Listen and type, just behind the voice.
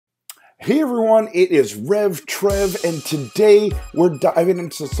Hey everyone, it is RevTrev, and today we're diving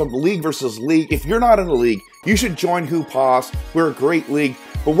into some League versus League. If you're not in a league, you should join Hoopos. We're a great league,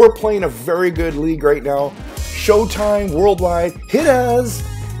 but we're playing a very good league right now. Showtime worldwide, hit us!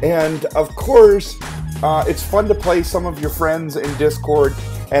 And of course, it's fun to play some of your friends in Discord,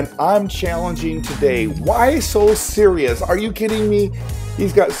 and I'm challenging today. WhySoSerious? Are you kidding me?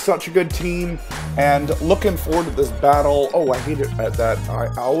 He's got such a good team, and looking forward to this battle. Oh, I hate it at that.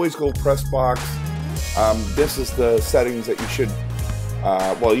 I always go press box. This is the settings that you should,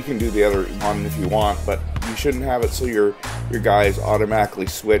 well, you can do the other one if you want, but you shouldn't have it so your guys automatically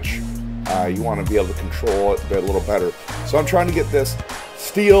switch. You want to be able to control it a little better. So I'm trying to get this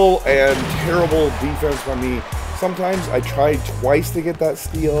steal and terrible defense by me. Sometimes I tried twice to get that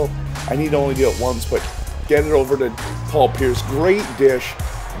steal. I need to only do it once, but get it over to Paul Pierce. Great dish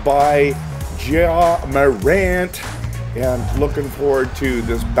by Ja Morant, and looking forward to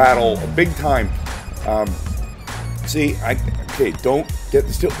this battle big time. Okay, don't get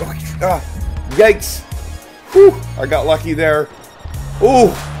the steal. Yikes! Whew! I got lucky there.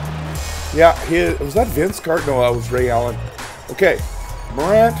 Ooh, yeah. Was that Vince Carter? No, that was Ray Allen. Okay,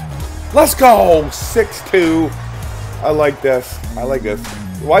 Morant. Let's go. 6-2. I like this. I like this.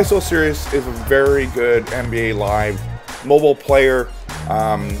 WhySoSerious is a very good NBA Live mobile player.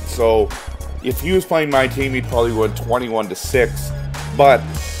 So if he was playing my team, he'd probably win 21-6. But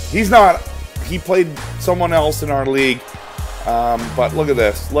he's not. He played someone else in our league. But look at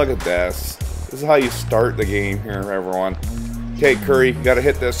this. Look at this. This is how you start the game here, everyone. Okay, Curry, you got to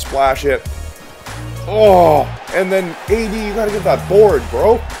hit this, splash it. Oh, and then AD, you got to get that board,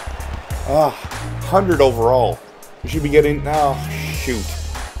 bro. 100 overall. You should be getting. Oh, shoot.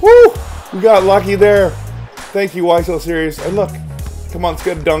 Woo! We got lucky there. Thank you, WhySoSerious. And look, come on, let's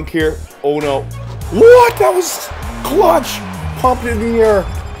get a dunk here. Oh no. What? That was clutch. Pumped in the air.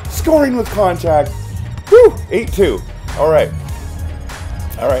 Scoring with contact. Woo! 8-2. Alright.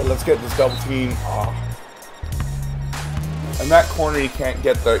 Alright, let's get this double team. Oh. And that corner you can't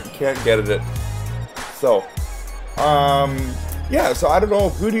get it. So yeah, so I don't know,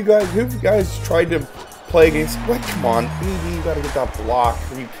 who you guys tried to play against? What? Come on, baby, you gotta get that block.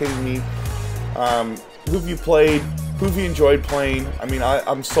 Are you kidding me? Who have you played? Who have you enjoyed playing? I mean,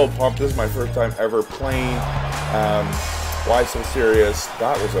 I'm so pumped. This is my first time ever playing WhySoSerious.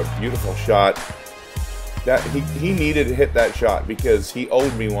 That was a beautiful shot. That he needed to hit that shot because he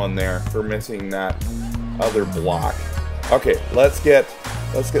owed me one there for missing that other block. Okay, let's get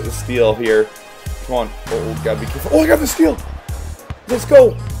the steal here. Come on. Oh, gotta be careful. Oh, I got the steal. Let's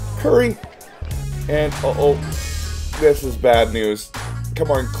go, Curry. And this is bad news. Come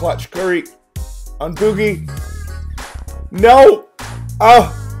on, clutch, Curry. On Boogie. No!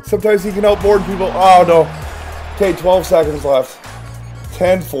 Sometimes he can outboard people. Oh, no. Okay, 12 seconds left.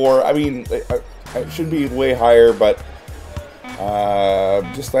 10-4. I mean, it should be way higher, but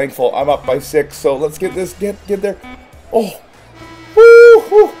just thankful. I'm up by 6, so let's get this. Get there. Oh.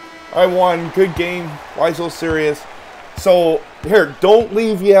 Woo! I won. Good game. WhySoSerious. So, here, don't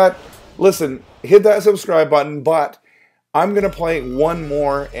leave yet. Listen, hit that subscribe button, but I'm going to play one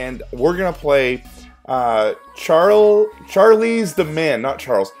more, and we're going to play CharliesTheMan, not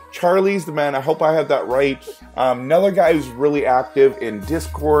Charles. CharliesTheMan. I hope I had that right. Another guy who's really active in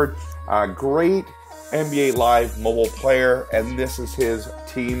Discord. Great NBA Live mobile player, and this is his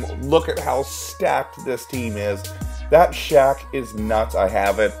team. Look at how stacked this team is. That Shaq is nuts. I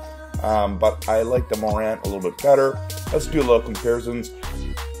have it, but I like the Morant a little bit better. Let's do a little comparisons.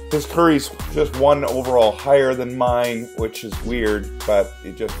 His Curry's just one overall higher than mine, which is weird, but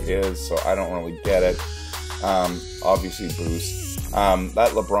it just is, so I don't really get it. Obviously boost.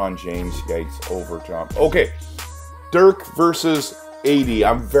 That LeBron James, yikes, overjump. Okay, Dirk versus AD.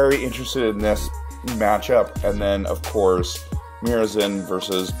 I'm very interested in this matchup. And then, of course, Mirazin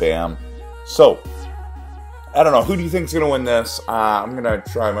versus Bam. So, I don't know. Who do you think is going to win this? I'm going to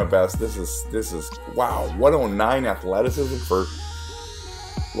try my best. This is, wow, 109 athleticism for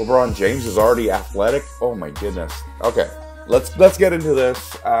LeBron James is already athletic. Oh my goodness. Okay, let's get into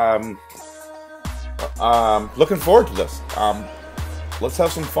this. Looking forward to this. Let's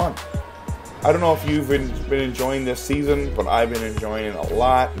have some fun. I don't know if you've been enjoying this season, but I've been enjoying it a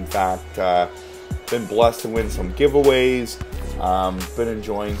lot. In fact, been blessed to win some giveaways. Been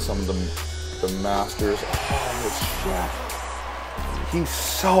enjoying some of the Masters. Oh, this Shaq. He's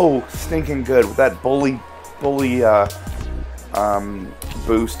so stinking good with that bully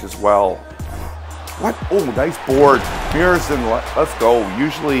boost as well. What? Oh, nice board. Mirazin, let's go.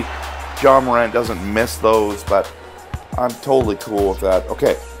 Usually Ja Morant doesn't miss those, but I'm totally cool with that.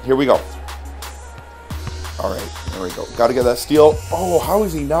 Okay, here we go. All right, there we go. Got to get that steal. Oh, how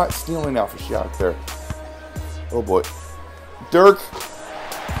is he not stealing off a shot there? Oh boy. Dirk,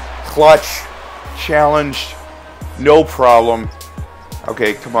 clutch, challenged, no problem.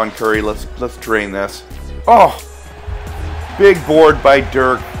 Okay, come on, Curry. Let's drain this. Oh, big board by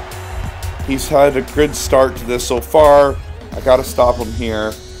Dirk. He's had a good start to this so far. I got to stop him here.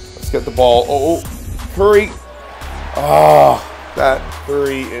 Let's get the ball. Oh, Curry. Oh, that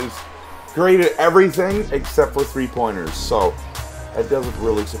Curry is great at everything except for three-pointers. So that doesn't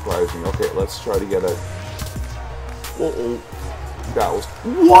really surprise me. Okay, let's try to get a... Uh-oh. That was...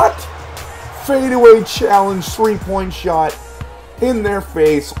 What? Fadeaway challenge, three-point shot in their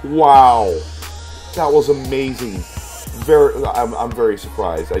face. Wow. That was amazing. I'm very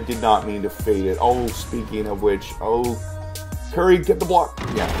surprised. I did not mean to fade it. Oh, speaking of which, oh, Curry, get the block.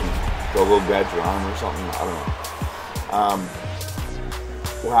 Yeah, go a little gadget on him or something. I don't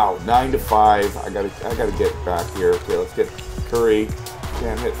know. Wow, 9-5. I gotta get back here. Okay, let's get Curry.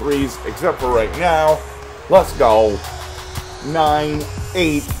 Can't hit threes except for right now. Let's go.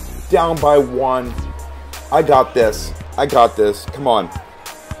 9-8, down by 1. I got this. I got this. Come on.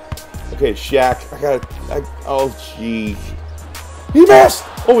 Okay, Shaq. Oh, jeez. He missed!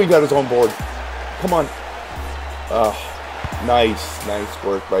 Oh, he got his own board. Come on. Nice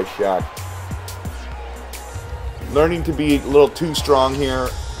work by Shaq. Learning to be a little too strong here.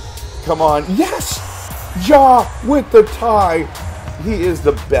 Come on. Yes! Ja with the tie. He is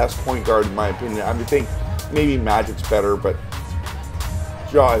the best point guard in my opinion. I think maybe Magic's better, but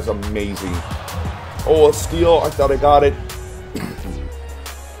Ja is amazing. Oh, a steal. I thought I got it.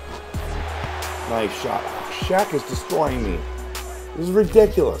 Nice shot. Shaq is destroying me. This is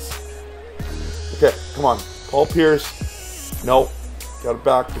ridiculous. Okay, come on. Paul Pierce. Nope. Got it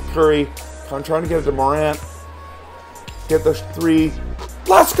back to Curry. I'm trying to get it to Morant. Get the 3.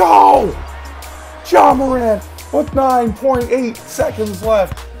 Let's go! Ja Morant with 9.8 seconds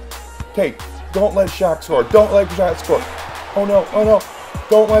left. Okay, don't let Shaq score. Don't let Shaq score. Oh no, oh no.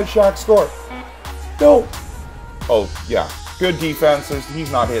 Don't let Shaq score. No. Oh, yeah. Good defense.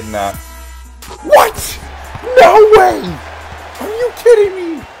 He's not hitting that. What? No way! Are you kidding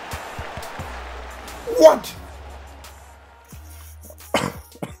me? What?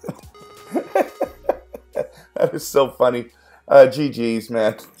 That is so funny. GG's,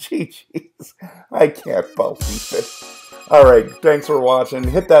 man. GG's. I can't believe it. Alright, thanks for watching.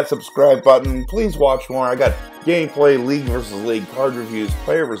 Hit that subscribe button. Please watch more. I got gameplay, league versus league, card reviews,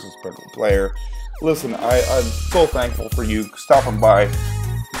 player versus player. Listen, I'm so thankful for you stopping by,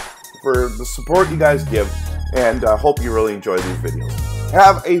 for the support you guys give, and hope you really enjoy these videos.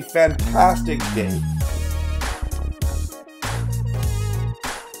 Have a fantastic day.